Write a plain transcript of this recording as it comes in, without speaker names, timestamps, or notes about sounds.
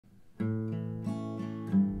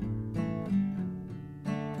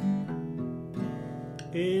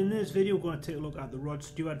In this video we're going to take a look at the Rod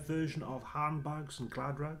Stewart version of Handbags and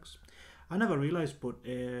Gladrags. I never realised, but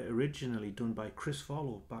originally done by Chris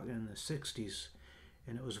Farlowe back in the 60s,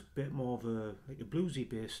 and it was a bit more of a bluesy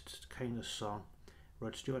based kind of song.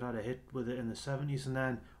 Rod Stewart had a hit with it in the 70s, and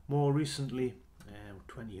then more recently,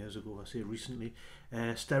 20 years ago I say recently,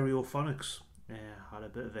 Stereophonics had a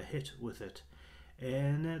bit of a hit with it.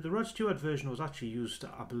 And the Rod Stewart version was actually used,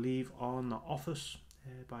 I believe, on The Office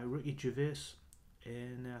by Ricky Gervais.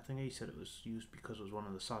 And I think he said it was used because it was one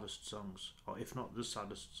of the saddest songs, or if not the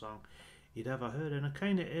saddest song he'd ever heard, and it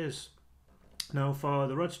kind of is. Now, for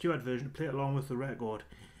the Rod Stewart version, to play it along with the record,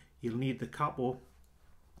 you'll need the capo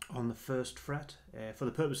on the first fret. For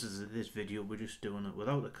the purposes of this video, we're just doing it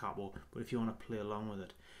without the capo, but if you want to play along with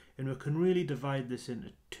it. And we can really divide this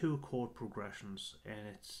into two chord progressions, and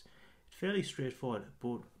it's fairly straightforward,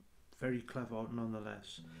 but very clever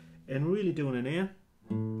nonetheless. And we're really doing an A,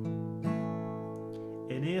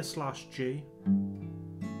 an A/G,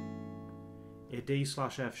 a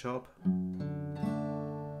D/F sharp, and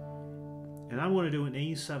I'm going to do an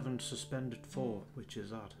E7 suspended 4, which is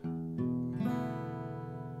that.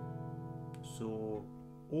 So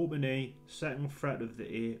open E, second fret of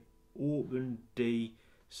the A, open D,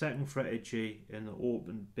 second fret of G, and the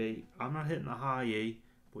open B. I'm not hitting the high E,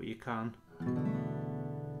 but you can.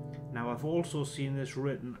 Now I've also seen this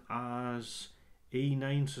written as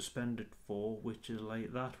E9 suspended 4, which is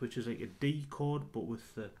like that, which is like a D chord but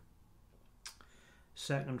with the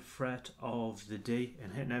second fret of the D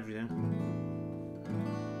and hitting everything.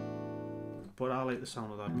 But I like the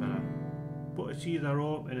sound of that better. But it's either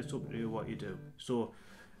or, and it's up to you what you do. So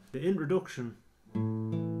the introduction,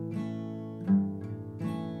 and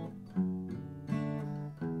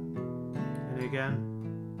again,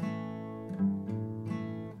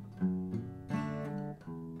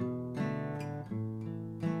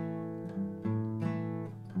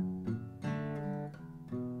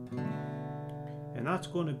 and that's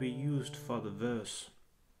going to be used for the verse,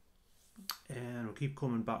 and we'll keep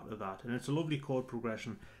coming back to that. And it's a lovely chord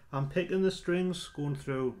progression. I'm picking the strings, going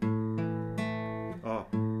through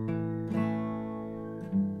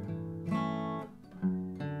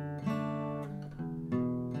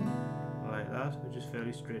like that, which is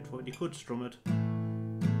fairly straightforward. You could strum it,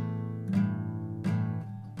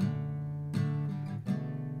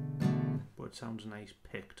 but it sounds nice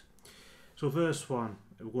picked. So verse 1,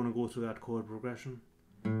 we're going to go through that chord progression.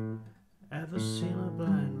 Ever seen a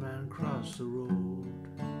blind man cross the road,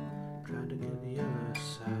 trying to get the other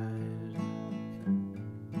side?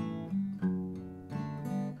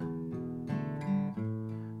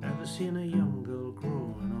 Ever seen a young girl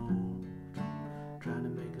growing old, trying to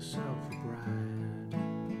make herself a bride?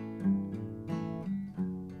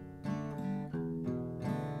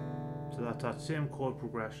 So that's that same chord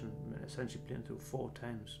progression, essentially playing through 4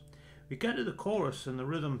 times. We get to the chorus and the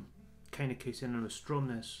rhythm kind of kicks in and we strum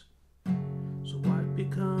this. So what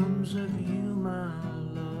becomes of you, my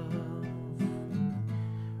love,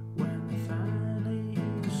 when they finally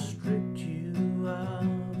stripped you of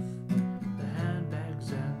the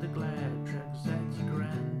handbags and the Gladrags that your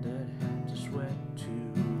granddad had to sweat to?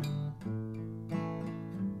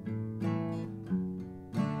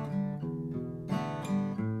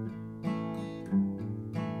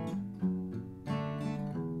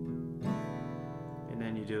 And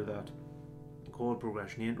then you do that chord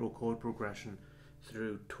progression, the intro chord progression,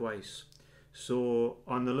 through twice. So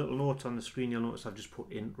on the little notes on the screen, you'll notice I've just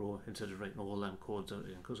put intro instead of writing all them chords out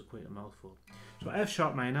again because they're quite a mouthful. So F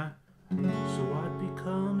sharp minor. So what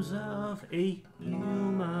becomes of E, you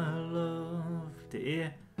my love? The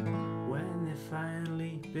A, when they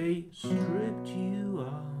finally be stripped you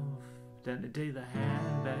off. Then the D, the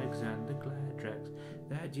handbags and the Gladrags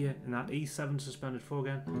that year, and that E7 suspended 4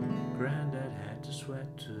 again. Granddad had to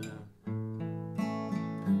sweat to.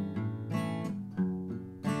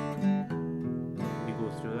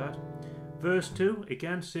 Through that. Verse 2,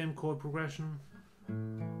 again, same chord progression.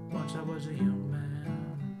 Once I was a young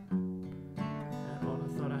man, and all I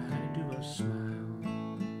thought I had to do was smile.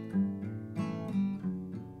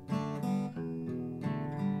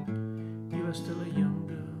 You are still a young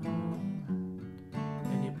girl,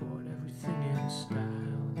 and you bought everything in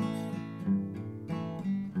style.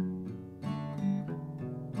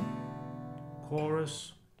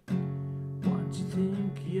 Chorus. Once you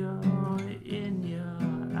think you're in,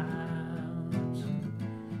 you're out,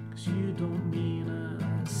 'cause you don't mean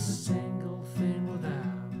a single thing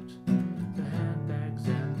without the handbags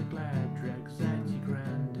and the Gladrags that your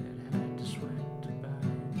granddad had to sweat to buy.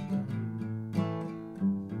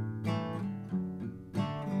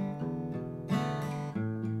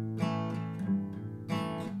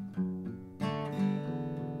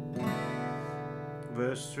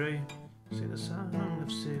 verse 3. Sing a song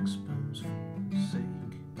of sixpence for the sake.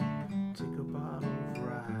 Take a bottle of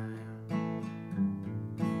rye.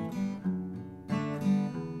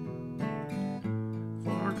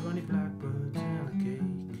 420 blackbirds and a cake,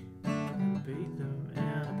 and bake them in a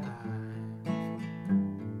pie.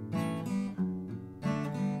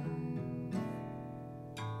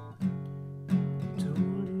 I told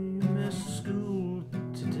you missed school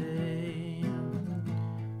today,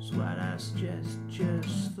 so I suggest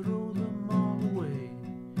just throw them all away.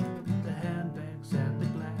 The handbags and the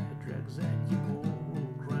Gladrags that your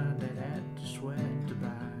old granddad had to sweat to buy.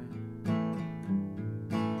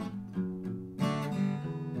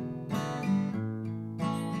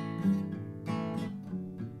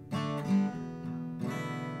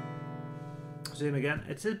 Same again.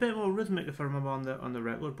 It's a bit more rhythmic if I remember on the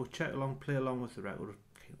record, but check along, play along with the record.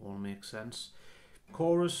 It all makes sense.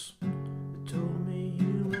 Chorus. They told me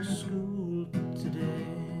you were school today,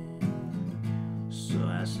 so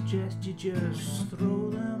I suggest you just throw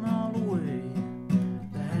them all away.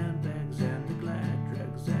 The handbags and the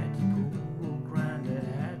Gladrags that your poor old granddad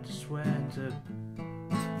had to sweat to.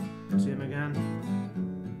 Same again.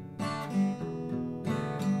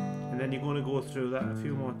 And then you're going to go through that a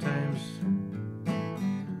few more times.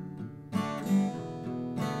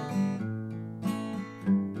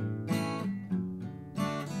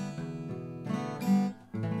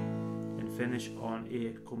 Finish on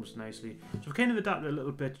A comes nicely. So I've kind of adapted a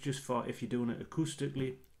little bit just for if you're doing it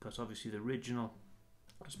acoustically, because obviously the original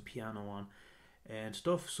has piano on and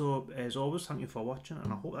stuff. So as always, thank you for watching,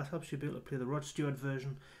 and I hope that helps you be able to play the Rod Stewart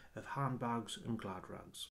version of Handbags and Gladrags.